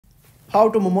how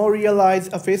to memorialize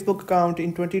a Facebook account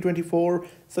in 2024.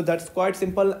 So that's quite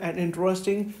simple and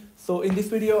interesting. So in this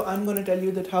video, I'm going to tell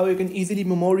you that how you can easily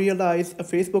memorialize a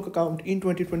Facebook account in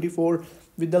 2024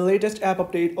 with the latest app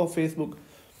update of Facebook.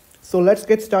 So let's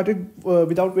get started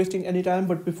without wasting any time.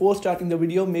 But before starting the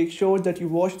video, make sure that you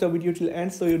watch the video till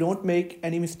end so you don't make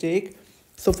any mistake.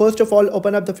 So first of all,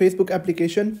 open up the Facebook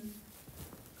application.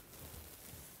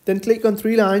 Then click on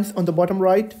three lines on the bottom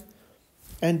right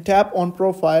and tap on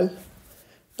profile.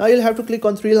 Now you'll have to click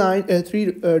on three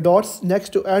dots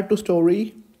next to add to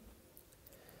story.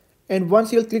 And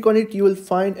once you'll click on it, you will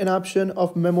find an option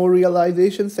of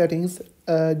memorialization settings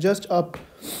just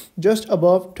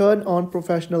above turn on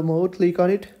professional mode. Click on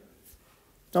it.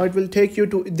 Now it will take you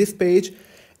to this page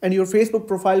and your Facebook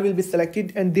profile will be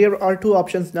selected, and there are two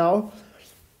options now.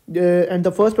 And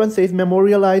the first one says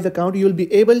Memorialize account. You'll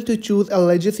be able to choose a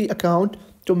legacy account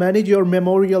to manage your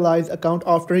Memorialize account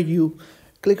after you.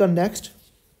 Click on next.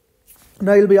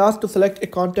 Now you'll be asked to select a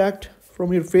contact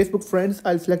from your Facebook friends.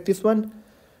 I'll select this one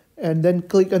and then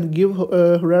click on give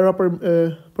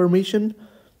permission.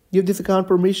 Give this account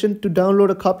permission to download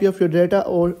a copy of your data,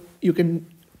 or you can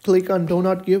click on do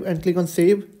not give and click on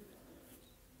save.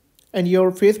 And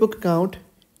your Facebook account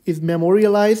is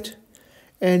memorialized.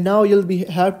 And now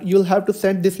you'll have to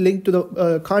send this link to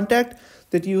the contact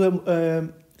that you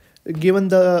have given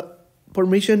the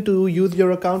permission to use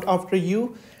your account after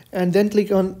you, and then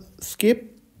click on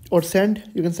skip or send.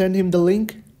 You can send him the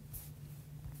link.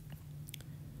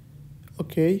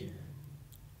 Okay,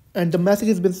 and the message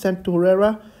has been sent to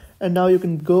Herrera, and now you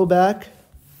can go back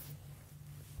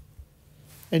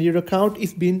and your account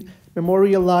is being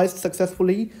memorialized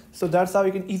successfully. So that's how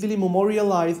you can easily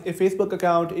memorialize a Facebook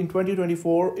account in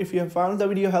 2024. If you have found the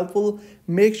video helpful,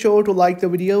 make sure to like the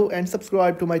video and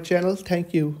subscribe to my channel.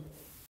 Thank you.